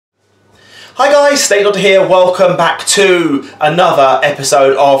Hi guys, SnakeDoctor here. Welcome back to another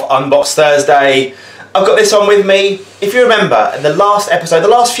episode of Unbox Thursday. I've got this on with me. If you remember, in the last episode, the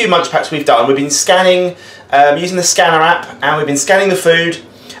last few Munchpaks we've done, we've been scanning, using the scanner app, and we've been scanning the food,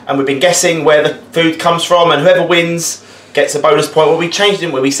 and we've been guessing where the food comes from, and whoever wins gets a bonus point. Well, we changed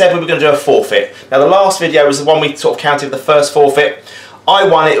it, we said we were going to do a forfeit. Now the last video was the one we sort of counted the first forfeit. I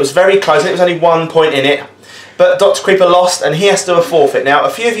won it, it was very close, it was only 1 point in it. But Dr. Creeper lost and he has to do a forfeit. Now, a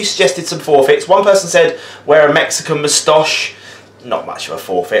few of you suggested some forfeits. One person said wear a Mexican moustache. Not much of a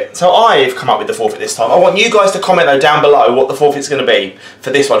forfeit. So I've come up with the forfeit this time. I want you guys to comment though down below what the forfeit's going to be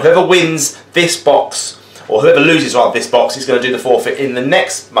for this one. Whoever wins this box, or whoever loses rather this box, is going to do the forfeit in the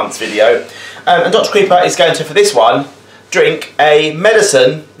next month's video. And Dr. Creeper is going to, for this one, drink a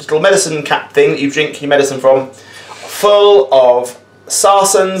medicine, little medicine cap thing that you drink your medicine from, full of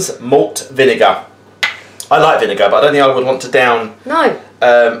Sarson's malt vinegar. I like vinegar, but I don't think I would want to down. No.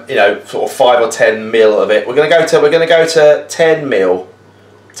 You know, sort of 5 or 10 mil of it. We're going to go to 10 mil,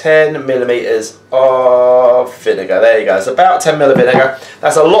 10 millimeters of vinegar. There you go. It's about 10 mil of vinegar.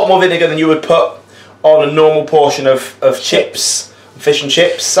 That's a lot more vinegar than you would put on a normal portion of chips, fish and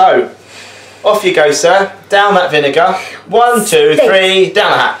chips. So, off you go, sir. Down that vinegar. 1, 2, 3.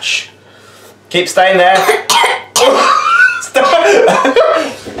 Down the hatch. Keep staying there.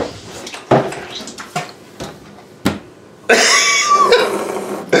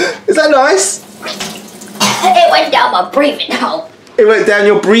 Is that nice? It went down my breathing hole. It went down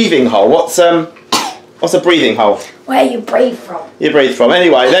your breathing hole. What's a breathing hole? Where you breathe from. You breathe from.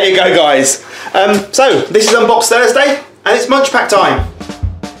 Anyway, there you go, guys. So this is Unbox Thursday, and it's Munchpak time.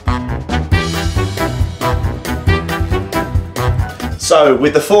 So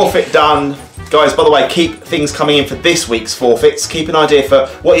with the forfeit done, guys, by the way, keep things coming in for this week's forfeits. Keep an idea for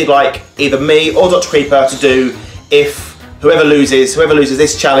what you'd like either me or Dr. Creeper to do if whoever loses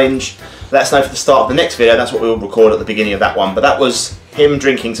this challenge, let us know for the start of the next video. That's what we'll record at the beginning of that one. But that was him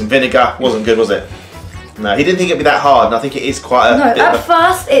drinking some vinegar. Wasn't good, was it? No, he didn't think it'd be that hard, and I think it is quite a... No, at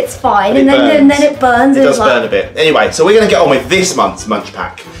first it's fine, and then it burns. It does burn a bit. Anyway, so we're going to get on with this month's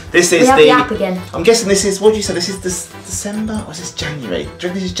Munchpak. This is the app again. I'm guessing this is, what did you say, this is December, or is this January? Do you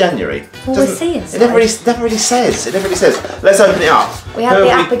think this is January? Well, we'll see inside. It never really says. It never really says. Let's open it up. We have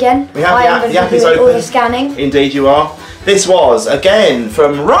the app again. We have the app. The app is open. All the scanning. Indeed you are. This was, again,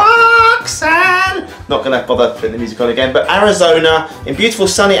 from Roxanne. Not going to bother putting the music on again, but Arizona, in beautiful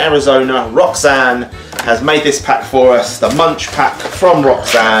sunny Arizona, Roxanne has made this pack for us, the Munchpak from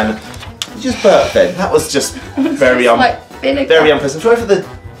Roxanne. You just burped then. That was just very unpleasant. Sorry for the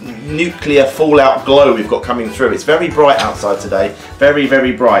nuclear fallout glow we've got coming through. It's very bright outside today. Very,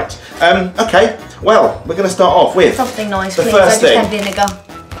 very bright. Okay, well, we're going to start off with something nice, the please. first thing. I just had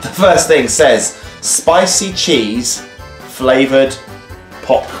vinegar. The first thing says spicy cheese flavoured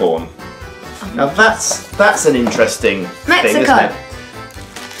popcorn. Now that's an interesting thing, isn't it?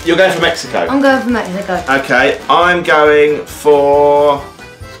 You're going for Mexico? I'm going for Mexico. Okay, I'm going for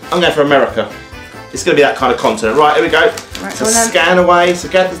America. It's going to be that kind of continent. Right, here we go. Right, so scan away, so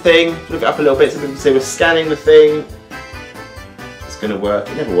get the thing, look it up a little bit so we can see we're scanning the thing. It's going to work.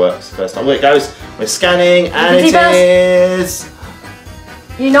 It never works the first time. There it goes. We're scanning and it is...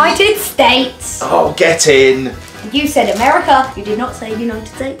 United States. Oh, get in. You said America. You did not say United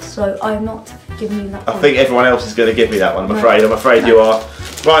States, so I'm not giving you that point. I think everyone else is going to give me that one, I'm afraid. I'm afraid you are.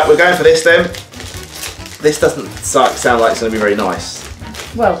 Right, we're going for this then. This doesn't sound like it's going to be very nice.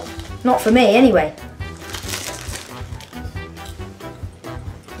 Well, not for me anyway.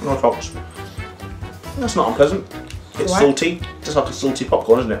 No problems. That's not unpleasant. It's salty, just like a salty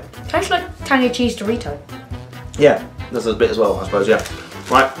popcorn, isn't it? Tastes like tangy cheese Dorito. Yeah, there's a bit as well, I suppose, yeah.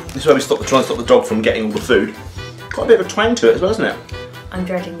 Right, this is where we try and stop the dog from getting all the food. Quite a bit of a twang to it as well, isn't it? I'm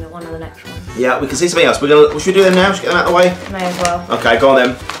dreading the one of the next ones. Yeah, we can see something else. Should we do them now? Should we get them out of the way? May as well. Okay, go on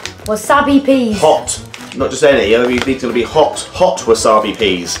then. Wasabi peas. Hot. Not just any, these are going to be hot wasabi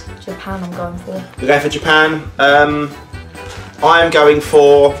peas. Japan I'm going for. We're going for Japan. I'm going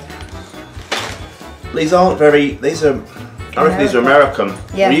for... These aren't very... I reckon these are American.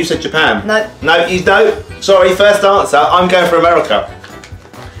 Yeah. Well, you said Japan. No. No, you don't. Sorry, first answer. I'm going for America.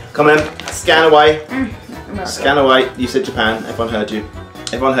 Come on, scan away. Scan away. You said Japan. Everyone heard you.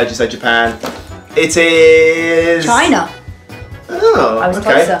 Everyone heard you say Japan. It is... China. Oh, I was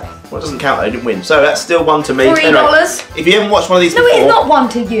okay. closer. Well, it doesn't count though, it didn't win. So that's still one to me. $3. Anyway, if you haven't watched one of these before... No, it's not one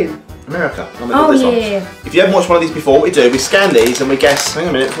to you. America. Oh, yeah. If you haven't watched one of these before, what we do, we scan these and we guess... Hang on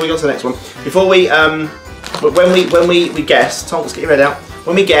a minute, before we go to the next one. Before we... when we guess... Tom, let's get your head out.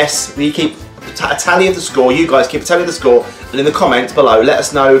 When we guess, we keep a tally of the score. You guys keep a tally of the score. And in the comments below, let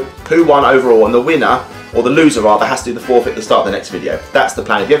us know who won overall. And the winner or the loser rather, has to do the forfeit at the start of the next video. That's the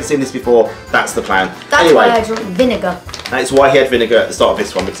plan. If you haven't seen this before, that's the plan. That's anyway, why I drink vinegar. That's why he had vinegar at the start of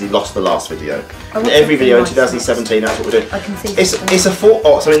this one, because he lost the last video. Every video in 2017, that's what we're doing. I can see. It's a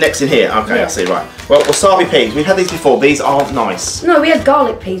something next in here. Okay, yeah. I see, right. Well, wasabi peas. We've had these before. These aren't nice. No, we had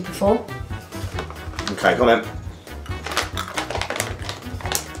garlic peas before. Okay, go on then.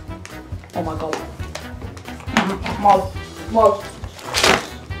 Oh my god. Whoa.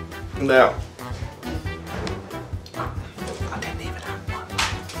 Now, I didn't even have one.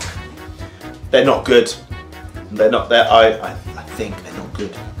 They're not good. They're not. I think they're not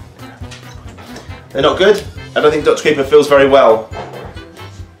good. They're not good. I don't think Dr. Creeper feels very well.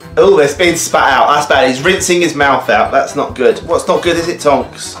 Oh, it's being spat out. That's bad. He's rinsing his mouth out. That's not good. What's not good, is it,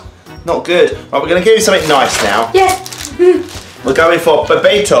 Tonks? Not good. Right, we're going to give you something nice now. Yes. We're going for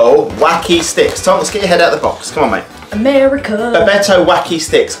Bebeto Wacky Sticks. Tonks, get your head out of the box. Come on, mate. America. Bebeto Wacky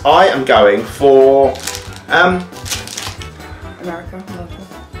Sticks. I am going for America.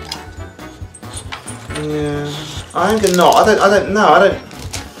 Yeah, I'm gonna not. I don't know.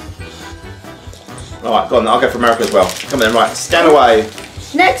 Alright, go on. I'll go for America as well. Come on then. Right, scan away.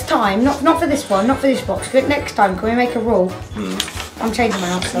 Next time, not for this one, not for this box. But next time, can we make a rule? I'm changing my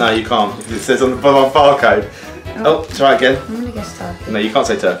answer. No, you can't. It says on the barcode. Oh, try again. I'm gonna guess Turkey. No, you can't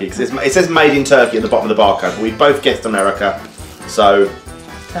say Turkey because it says made in Turkey at the bottom of the barcode. But we both guessed America, so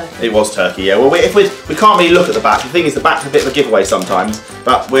Turkey. it was Turkey. Yeah. Well, if we can't really look at the back. The thing is, the back's a bit of a giveaway sometimes.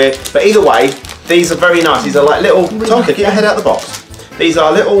 But either way, these are very nice. These are like little. Tonka, get your head out of the box. These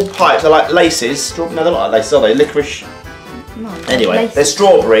are little pipes. They're like laces. No, they're not like laces, are they? Licorice. No, anyway, laces. they're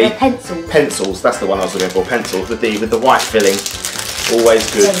strawberry. They're pencils. Pencils. That's the one I was looking for. Pencils with the white filling. Always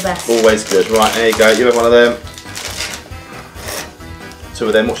good. They're the best. Always good. Right, there you go. You have one of them. Two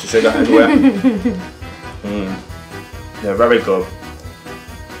of them. Watch the sugar everywhere. They're very good.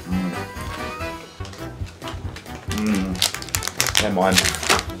 They're mine.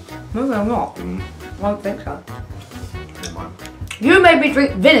 No, they're not. I don't think so. They're mine. You made me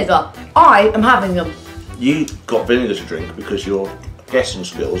drink vinegar. I am having them. You got vinegar to drink because your guessing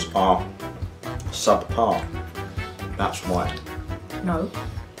skills are subpar. That's why. No.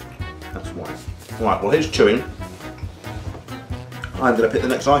 That's why. Right, well here's chewing. I'm going to pick the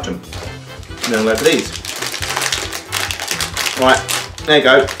next item. And then I'm going to go for these. Right, there you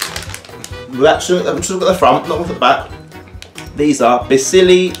go. Let's look at the front, not look at the back. These are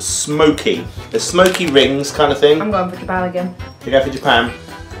Bacilli Smoky. They're smoky rings kind of thing. I'm going for Japan again. You go for Japan?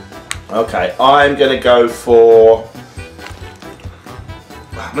 Okay, I'm going to go for...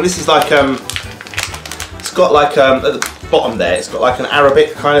 Well, this is like, it's got like, at the bottom there, it's got like an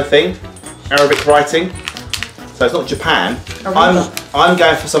Arabic kind of thing. Arabic writing. So it's not Japan. I'm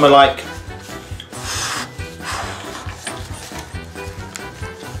going for somewhere like...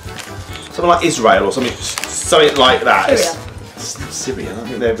 Something like Israel or something like that. Syria. I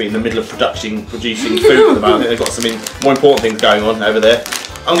think they'll be in the middle of producing food at the moment. I think they've got some more important things going on over there.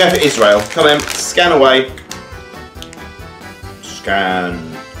 I'm going for Israel. Come on, scan away. Scan.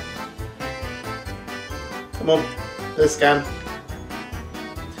 Come on, let's scan.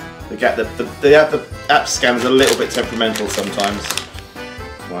 The app scan is a little bit temperamental sometimes.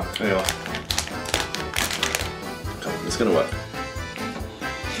 Right, there you are. Come on, it's going to work.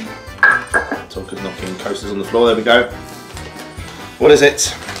 Tonka's knocking coasters on the floor. There we go. What is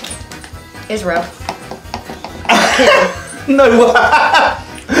it? Israel. No.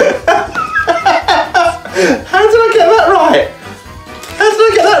 How did I get that right? How did I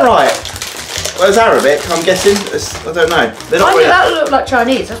get that right? Well, it's Arabic, I'm guessing. I don't know. They're not really. That looked like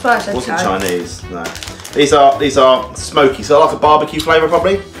Chinese. That's why I said wasn't Chinese. No. These are smoky, so like a barbecue flavour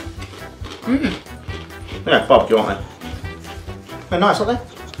probably. Yeah, barbecue, aren't they? They're nice, aren't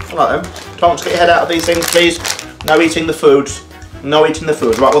they? I like them. Tonks, get your head out of these things, please. No eating the foods. No eating the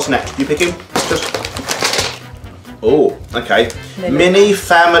foods. Right, what's next? You picking? Oh, okay. Mini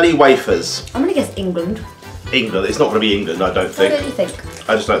family wafers. I'm gonna guess England. England. It's not going to be England, I don't think. What do you think?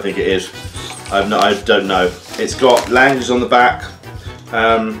 I just don't think it is. I don't know. It's got languages on the back.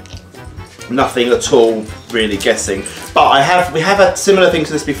 Nothing at all really guessing. But we have had similar things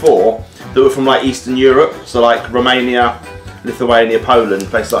to this before that were from like Eastern Europe, so like Romania, Lithuania, Poland,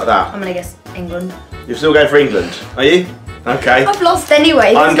 places like that. I'm gonna guess England. You're still going for England, are you? Okay. I've lost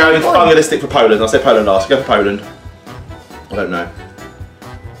anyway. I'm going to stick for Poland. I'll say Poland last. Go for Poland. I don't know.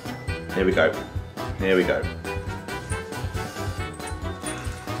 Here we go. Here we go.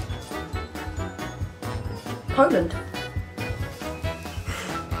 Poland.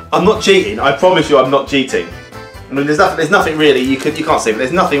 I'm not cheating. I promise you, I'm not cheating. I mean, there's nothing really you can't see, but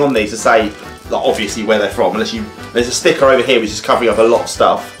there's nothing on these to say like, obviously where they're from, unless there's a sticker over here which is covering up a lot of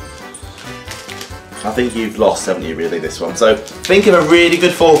stuff. I think you've lost, haven't you, really, this one? So think of a really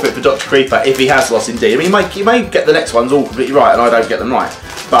good forfeit for Dr. Creeper if he has lost indeed. I mean, you may get the next ones all completely right and I don't get them right.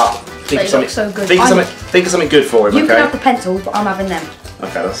 But think of something, so good. think of something good for him, You okay? can have the pencils, but I'm having them.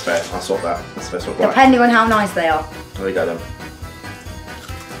 Okay, that's fair. I'll swap that. That's fair. Swap right. Depending on how nice they are. There we go then.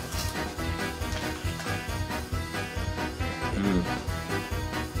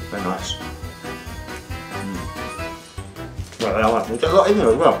 Very nice. Well, they are. We get a lot in there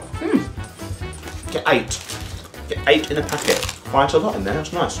as well. Get 8. Get 8 in a packet. Quite a lot in there.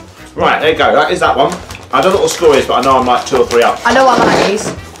 That's nice. Right, there you go. That is that one. I don't know what the score is, but I know I'm like 2 or 3 up. I know I like these.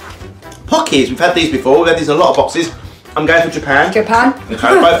 Pockies. We've had these before. We've had these in a lot of boxes. I'm going for Japan. Japan.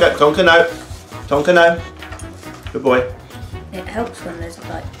 Okay, both get Tonka no. Tonka no. Good boy. It helps when there's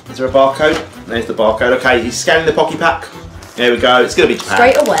like... Is there a barcode? There's the barcode. Okay, he's scanning the Pocky Pack. There we go. It's going to be Japan.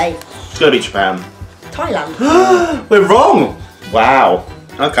 Straight away. It's going to be Japan. Thailand. We're wrong. Wow.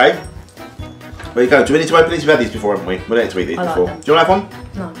 Okay. Where you go? Do we need to open these? We've had these before, haven't we? We don't need to eat these I like before. them. Do you want to have one?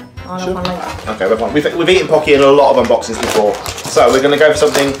 No, I'll have one later. Okay, we've had one. We've eaten Pocky in a lot of unboxings before. So we're going to go for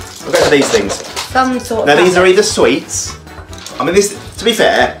something. We'll go for these things. Some sort of... Now these are either sweets. I mean, this. To be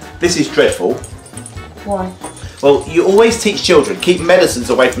fair, this is dreadful. Why? Well, you always teach children, keep medicines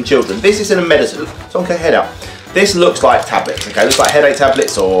away from children. This isn't a medicine. Someone get head out. This looks like tablets, okay? It looks like headache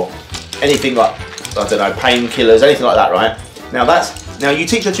tablets or anything like, I don't know, painkillers, anything like that, right? Now you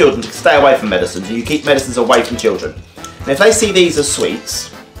teach your children to stay away from medicines and you keep medicines away from children. Now if they see these as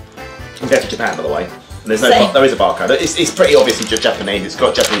sweets, I'm going to Japan by the way, and there is a barcode. It's pretty obviously just Japanese, it's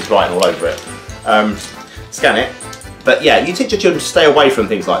got Japanese writing all over it. Scan it. But yeah, you teach your children to stay away from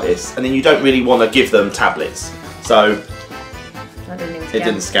things like this and then you don't really want to give them tablets. So, I didn't even it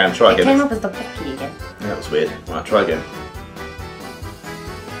didn't scan, try again. It came up as the Pocky again. Yeah, that was weird. Right, try again.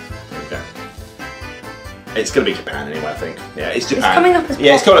 There we go. It's going to be Japan anyway, I think. Yeah, it's Japan. It's coming up as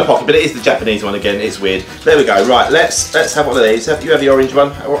Yeah, it's coming up Pocky, but it is the Japanese one again. It's weird. There we go. Right, let's have one of these. You have the orange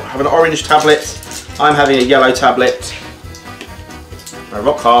one. Have an orange tablet. I'm having a yellow tablet. A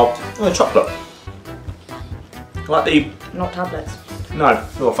rock hard. Oh, a chocolate. I like the... Not tablets. No,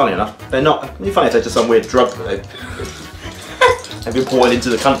 well, funny enough, they're not. It'd be funny if they're just some weird drug that they've been brought into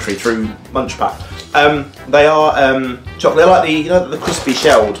the country through Munchpak. They are chocolate. They're like the crispy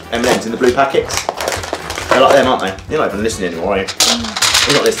shelled M&Ms in the blue packets. They're like them, aren't they? You're not even listening anymore, are you?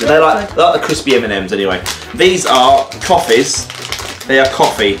 You're not listening. They're like the crispy M&Ms anyway. These are coffees. They are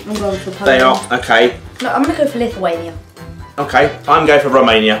coffee. I'm going for Poland. They are okay. No, I'm going to go for Lithuania. Okay, I'm going for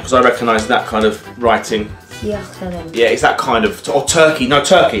Romania because I recognise that kind of writing. Yeah, it's that kind of... Or Turkey. No,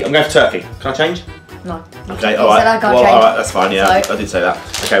 Turkey. I'm going for Turkey. Can I change? No. Okay, alright. Well, alright, that's fine, yeah. So. I did say that.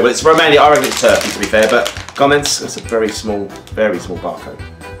 Okay, well, it's Romania. I reckon it's Turkey, to be fair, but comments, it's a very small barcode.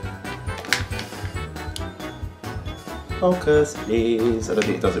 Focus, please. I don't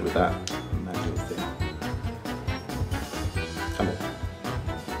think it does it with that manual thing. Come on.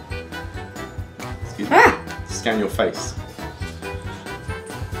 Excuse me. Scan your face.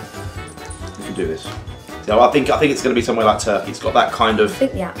 You can do this. So I think it's going to be somewhere like Turkey. It's got that kind of... I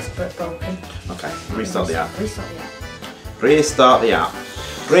think the app's broken. Okay, restart the app. Restart the app. Restart the app.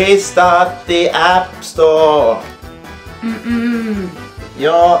 Restart the app store.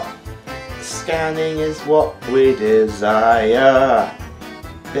 Your scanning is what we desire.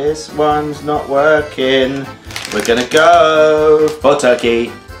 This one's not working. We're going to go for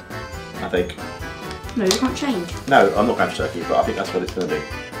Turkey. I think. No, you can't change. No, I'm not going for Turkey, but I think that's what it's going to be.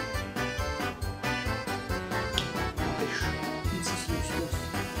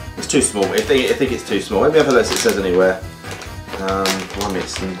 It's too small. I think it's too small. Let me have a look if it says anywhere. What am I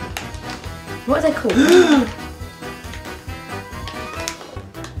missing? What are they called?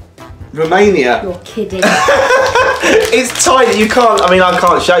 Romania. You're kidding. It's tiny. You can't. I mean, I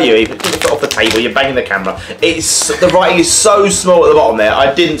can't show you. Even put it off the table. You're banging the camera. The writing is so small at the bottom there.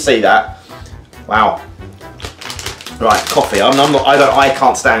 I didn't see that. Wow. Right, coffee. I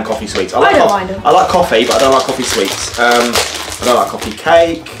can't stand coffee sweets. I don't mind them. I like coffee, but I don't like coffee sweets. I don't like coffee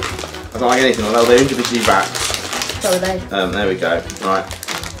cake. I don't like anything. They're individually wrapped. So are they. There we go. Right.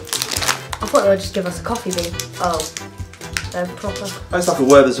 I thought they would just give us a coffee bean. Oh, they're proper. Oh, it's like a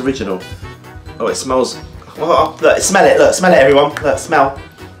Werther's original. Oh, it smells. Oh, look, smell it. Look, smell it, everyone. Look, smell.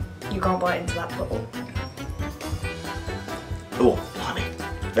 You can't bite into that bottle. Oh, blimey.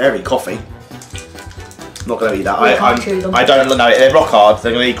 Very coffee. I'm not going to eat that. I don't know. They're rock hard.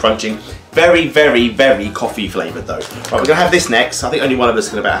 They're going to be crunching. Very, very, very coffee flavoured though. Right, we're going to have this next. I think only one of us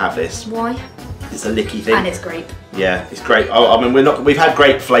is going to better have this. Why? It's a licky thing. And it's grape. Yeah, it's great. I mean, we've had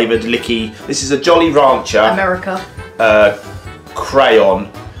grape flavoured licky. This is a Jolly Rancher. America.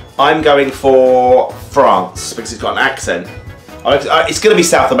 Crayon. I'm going for France because it's got an accent. It's going to be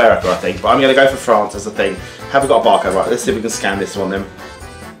South America, I think, but I'm going to go for France as the thing. Have we got a barcode? Right, let's see if we can scan this one then.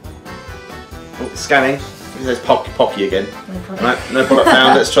 Oh, scanning. It says Pocky again. No product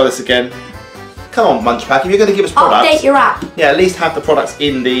found. Let's try this again. Come on, Munchpak, if you're going to give us products... Update your app. Yeah, at least have the products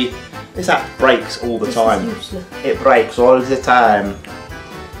in the... This app breaks all the time. It breaks all the time.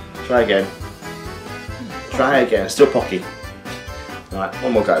 Try again. Try again. Still Pocky. Right,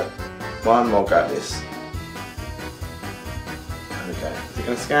 one more go. One more go at this. There we go. Is it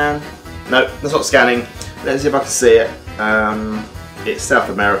going to scan? No, that's not scanning. Let's see if I can see it. It's South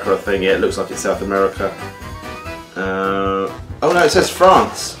America, I think. Yeah, it looks like it's South America. Oh no, it says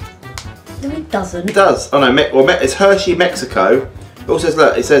France. No, it doesn't. It does. Oh no, it's Hershey, Mexico. It also says,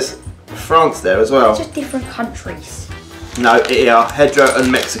 look, it says France there as well. It's just different countries. No, Hedro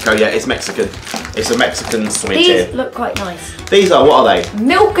and Mexico. Yeah, it's Mexican. It's a Mexican sweet here. These look quite nice. These are, what are they?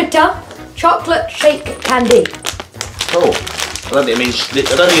 Milkata chocolate shake candy. Oh, I don't think it means.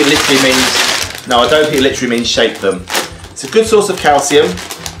 I don't think it literally means. No, I don't think it literally means shake them. It's a good source of calcium.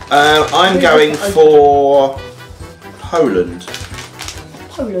 I'm going for Poland.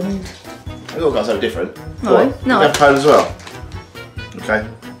 Poland. They all got so different. No, what? no. You have Poland as well. Okay.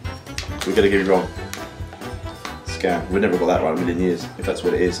 We're going to get it wrong. Scan. We've never got that right in a million years, if that's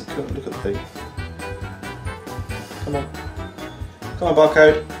what it is. Look at the thing. Come on. Come on,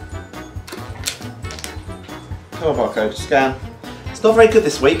 barcode. Come on, barcode. Scan. It's not very good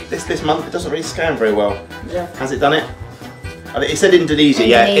this week, this month. It doesn't really scan very well. Yeah. Has it done it? I think it said Indonesia.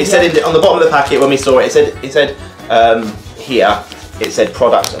 Yeah. It said on the bottom of the packet when we saw it. It said here. It said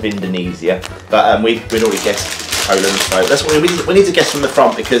product of Indonesia, but we'd already guessed Poland. So that's what we need to guess from the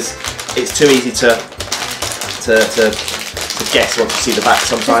front because it's too easy to guess once you see the back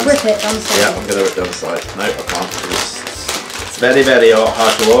sometimes. Just rip it down the side. Yeah, I'm going to rip it down the side. No, I can't. It's very, very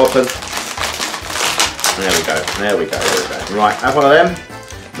hard to open. There we go. There we go. There we go. Right, have one of them.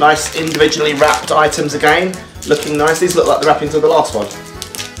 Nice individually wrapped items again. Looking nice. These look like the wrappings of the last one.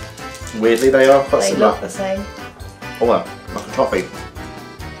 Weirdly, they are quite similar. They look the same. Oh well, like a toffee.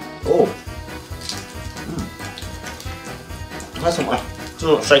 Oh. That's not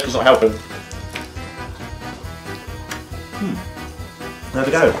my shaker's not helping. There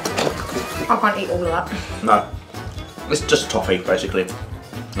we go. I can't eat all of that. No. It's just toffee, basically.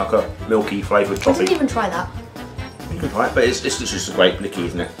 Like a milky flavoured I toffee. didn't even try that. You can try it, but it's just a great licky,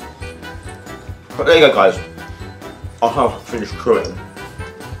 isn't it? But there you go, guys. I'll have to finish chewing.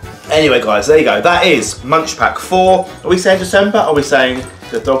 Anyway, guys, there you go. That is Munchpak 4. Are we saying December? Or are we saying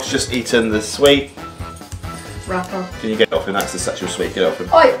the dog's just eaten the sweet? Wrapper. Can you get it off him? That's the sexual sweet. Get it off him.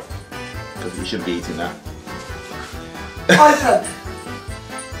 Oi! Because you shouldn't be eating that. Open.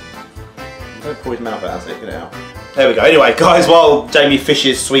 Don't pull his mouth out, get it out. There we go. Anyway, guys, while Jamie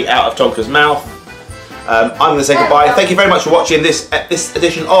fishes sweet out of Tonka's mouth, I'm going to say goodbye. Thank you very much for watching this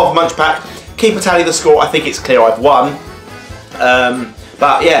edition of Munchpak. Keep a tally of the score. I think it's clear I've won.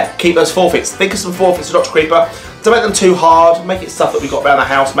 But yeah, keep those forfeits. Think of some forfeits for Dr. Creeper. Don't make them too hard. Make it stuff that we've got around the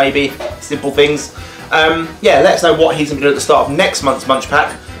house, maybe. Simple things. Yeah, let us know what he's going to do at the start of next month's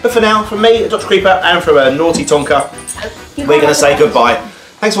Munchpak. But for now, from me, Dr. Creeper, and from Naughty Tonka, we're going to say goodbye.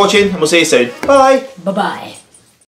 Thanks for watching, and we'll see you soon. Bye. Bye-bye.